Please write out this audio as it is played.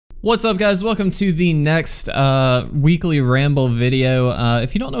What's up, guys? Welcome to the next weekly ramble video.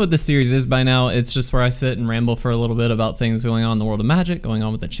 If you don't know what this series is by now, it's just where I sit and ramble for a little bit about things going on in the world of Magic, going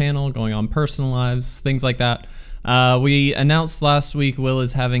on with the channel, going on personal lives, things like that. We announced last week Will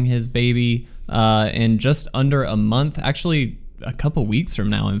is having his baby in just under a month, actually a couple weeks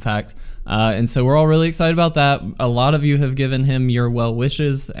from now, in fact. And so we're all really excited about that. A lot of you have given him your well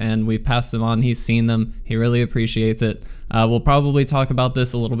wishes, and we've passed them on. He's seen them. He really appreciates it. We'll probably talk about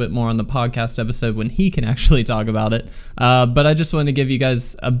this a little bit more on the podcast episode when he can actually talk about it. But I just wanted to give you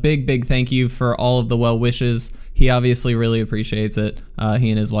guys a big thank you for all of the well wishes. He obviously really appreciates it. He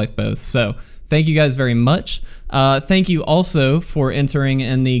and his wife both. So thank you guys very much. Thank you also for entering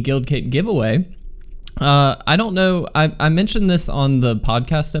in the Guild Kit giveaway. I don't know, I mentioned this on the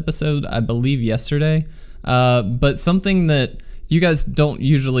podcast episode, I believe yesterday, but something that you guys don't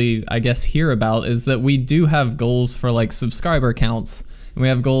usually, I guess, hear about is that we do have goals for like subscriber counts, and we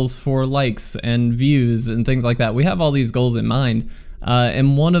have goals for likes and views and things like that. We have all these goals in mind,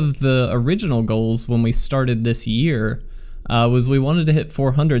 and one of the original goals when we started this year was we wanted to hit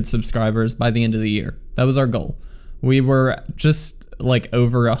 400 subscribers by the end of the year. That was our goal. We were just like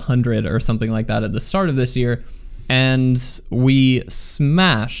over 100 or something like that at the start of this year, and we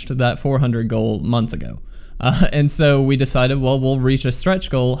smashed that 400 goal months ago. And so we decided, well, we'll reach a stretch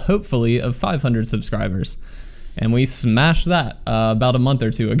goal, hopefully, of 500 subscribers. And we smashed that about a month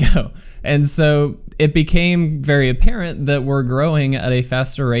or two ago. And so it became very apparent that we're growing at a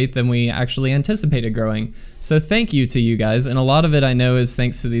faster rate than we actually anticipated growing. So thank you to you guys. And a lot of it I know is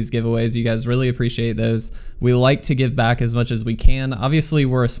thanks to these giveaways. You guys really appreciate those. We like to give back as much as we can. Obviously,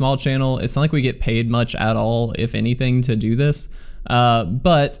 we're a small channel. It's not like we get paid much at all, if anything, to do this.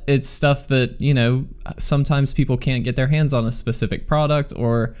 But it's stuff that, you know, sometimes people can't get their hands on a specific product,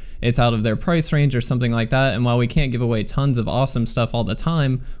 or it's out of their price range or something like that. And while we can't give away tons of awesome stuff all the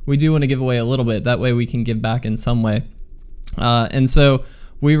time, we do want to give away a little bit. That way we can give back in some way. And so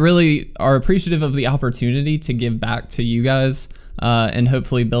we really are appreciative of the opportunity to give back to you guys, and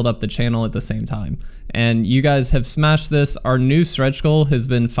hopefully build up the channel at the same time. And you guys have smashed this. Our new stretch goal has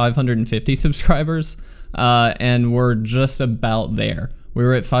been 550 subscribers. And we're just about there. We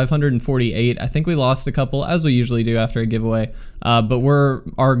were at 548. I think we lost a couple, as we usually do after a giveaway. But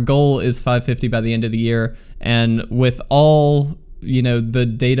our goal is 550 by the end of the year. And with all, you know, the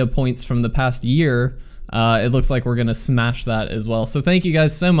data points from the past year, it looks like we're gonna smash that as well. So thank you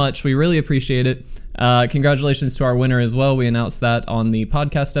guys so much. We really appreciate it. Congratulations to our winner as well. We announced that on the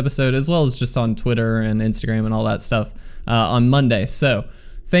podcast episode, as well as just on Twitter and Instagram and all that stuff on Monday. So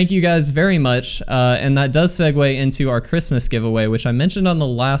thank you guys very much, and that does segue into our Christmas giveaway, which I mentioned on the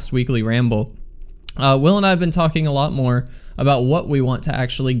last weekly ramble. Will and I have been talking a lot more about what we want to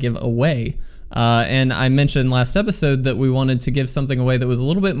actually give away, and I mentioned last episode that we wanted to give something away that was a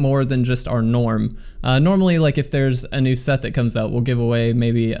little bit more than just our norm. Normally, like if there's a new set that comes out, we'll give away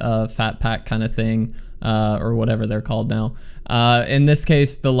maybe a fat pack kind of thing, or whatever they're called now. In this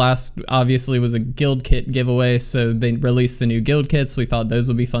case, the last obviously was a guild kit giveaway, so they released the new guild kits. We thought those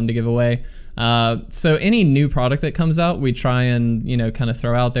would be fun to give away. So any new product that comes out, we try and, you know, kind of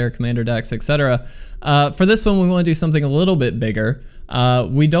throw out there, commander decks, etc. For this one, we want to do something a little bit bigger.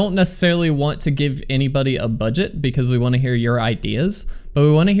 We don't necessarily want to give anybody a budget because we want to hear your ideas, but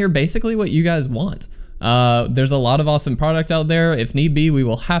we want to hear basically what you guys want. There's a lot of awesome product out there. If need be, we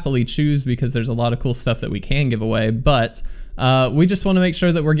will happily choose because there's a lot of cool stuff that we can give away, but we just want to make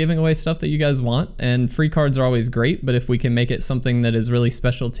sure that we're giving away stuff that you guys want, and free cards are always great, but if we can make it something that is really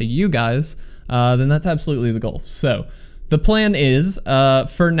special to you guys, then that's absolutely the goal. So the plan is,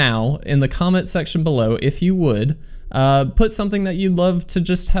 for now, in the comment section below, if you would, put something that you'd love to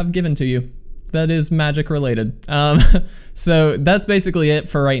just have given to you that is magic related. So that's basically it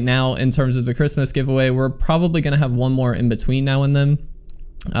for right now in terms of the Christmas giveaway. We're probably going to have one more in between now and then,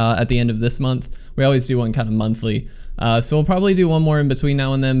 at the end of this month. We always do one kind of monthly. So we'll probably do one more in between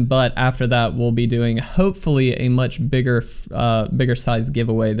now and then, but after that we'll be doing hopefully a much bigger size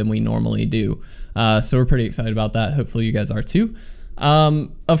giveaway than we normally do. So we're pretty excited about that. Hopefully you guys are too.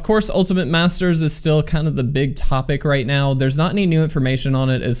 Of course, Ultimate Masters is still kind of the big topic right now. There's not any new information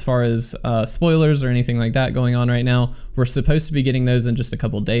on it as far as spoilers or anything like that going on right now. We're supposed to be getting those in just a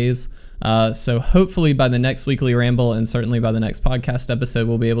couple days. So hopefully by the next weekly ramble, and certainly by the next podcast episode,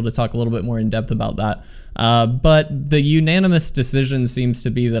 we'll be able to talk a little bit more in depth about that. But the unanimous decision seems to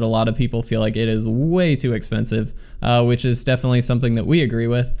be that a lot of people feel like it is way too expensive, which is definitely something that we agree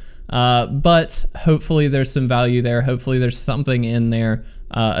with. But hopefully there's some value there. Hopefully there's something in there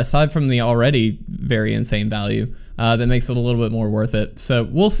aside from the already very insane value, that makes it a little bit more worth it. So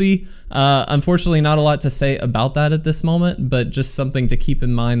we'll see. Unfortunately, not a lot to say about that at this moment, but just something to keep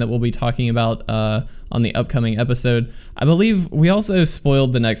in mind that we'll be talking about on the upcoming episode. I believe we also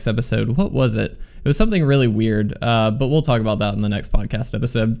spoiled the next episode. What was it? It was something really weird, but we'll talk about that in the next podcast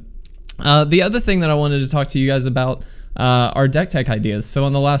episode. The other thing that I wanted to talk to you guys about are deck tech ideas. So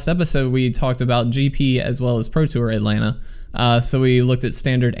on the last episode, we talked about GP as well as Pro Tour Atlanta. So we looked at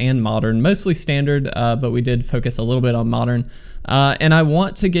standard and modern, mostly standard, but we did focus a little bit on modern. And I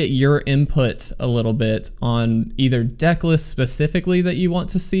want to get your input a little bit on either deck lists specifically that you want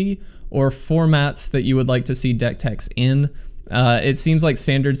to see or formats that you would like to see deck techs in. It seems like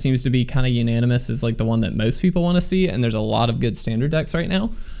standard seems to be kind of unanimous as like the one that most people want to see, and there's a lot of good standard decks right now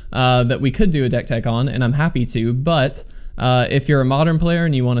that we could do a deck tech on, and I'm happy to, but if you're a modern player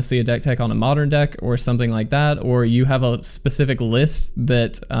and you want to see a deck tech on a modern deck or something like that, or you have a specific list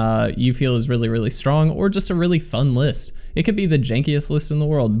that you feel is really, really strong, or just a really fun list. It could be the jankiest list in the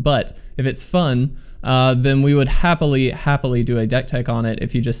world, but if it's fun, then we would happily do a deck tech on it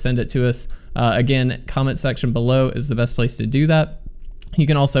if you just send it to us. Again, comment section below is the best place to do that. You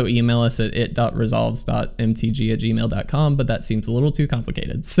can also email us at it.resolves.mtg@gmail.com, but that seems a little too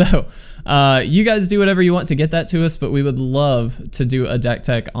complicated. So you guys do whatever you want to get that to us, but we would love to do a deck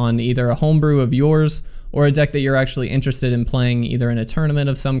tech on either a homebrew of yours or a deck that you're actually interested in playing either in a tournament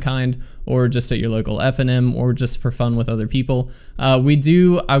of some kind or just at your local FNM or just for fun with other people. We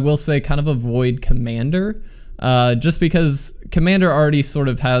do, I will say, kind of avoid Commander. Just because Commander already sort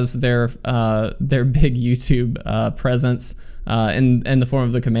of has their big YouTube presence in the form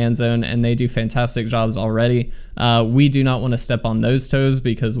of the Command Zone, and they do fantastic jobs already. We do not want to step on those toes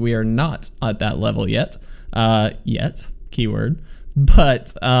because we are not at that level yet. Keyword.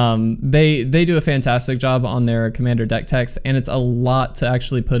 But they do a fantastic job on their Commander deck techs, and it's a lot to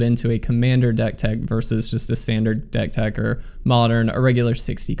actually put into a Commander deck tech versus just a standard deck tech or modern, a regular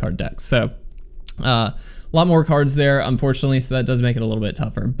 60 card deck. So a lot more cards there, unfortunately, so that does make it a little bit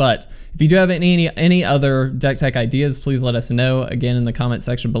tougher. But if you do have any other deck tech ideas, please let us know, again, in the comment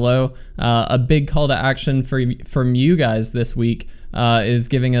section below. A big call to action from you guys this week is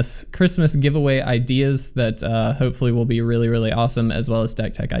giving us Christmas giveaway ideas that hopefully will be really, really awesome, as well as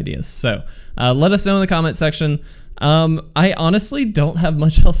deck tech ideas. So let us know in the comment section. I honestly don't have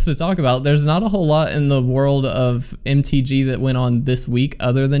much else to talk about. There's not a whole lot in the world of MTG that went on this week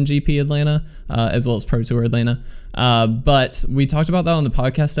other than GP Atlanta, as well as Pro Tour Atlanta. But we talked about that on the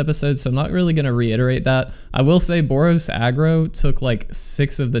podcast episode, so I'm not really going to reiterate that. I will say Boros Aggro took like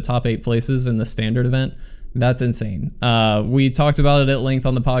 6 of the top 8 places in the standard event. That's insane. We talked about it at length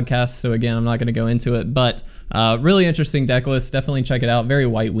on the podcast, so again, I'm not going to go into it, but really interesting deck list. Definitely check it out. Very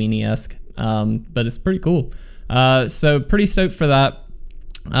White Weenie-esque, but it's pretty cool. So pretty stoked for that.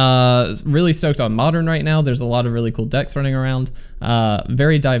 Really stoked on Modern right now. There's a lot of really cool decks running around.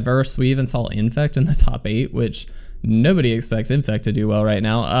 Very diverse. We even saw Infect in the top 8, which nobody expects Infect to do well right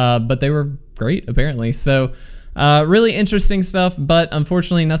now, but they were great apparently. So really interesting stuff, but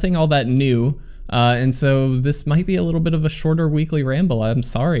unfortunately nothing all that new. And so this might be a little bit of a shorter weekly ramble. I'm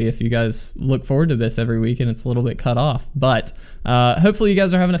sorry if you guys look forward to this every week and it's a little bit cut off, but hopefully you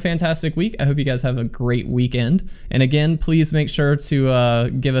guys are having a fantastic week. I hope you guys have a great weekend. And again, please make sure to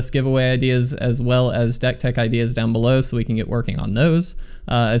give us giveaway ideas as well as deck tech ideas down below so we can get working on those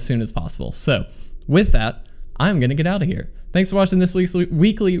as soon as possible. So with that, I'm going to get out of here. Thanks for watching this week's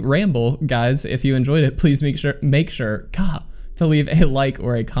weekly ramble, guys. If you enjoyed it, please make sure to leave a like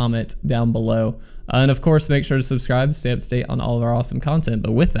or a comment down below. And of course, make sure to subscribe, stay up to date on all of our awesome content.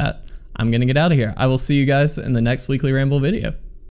 But with that, I'm going to get out of here. I will see you guys in the next weekly ramble video.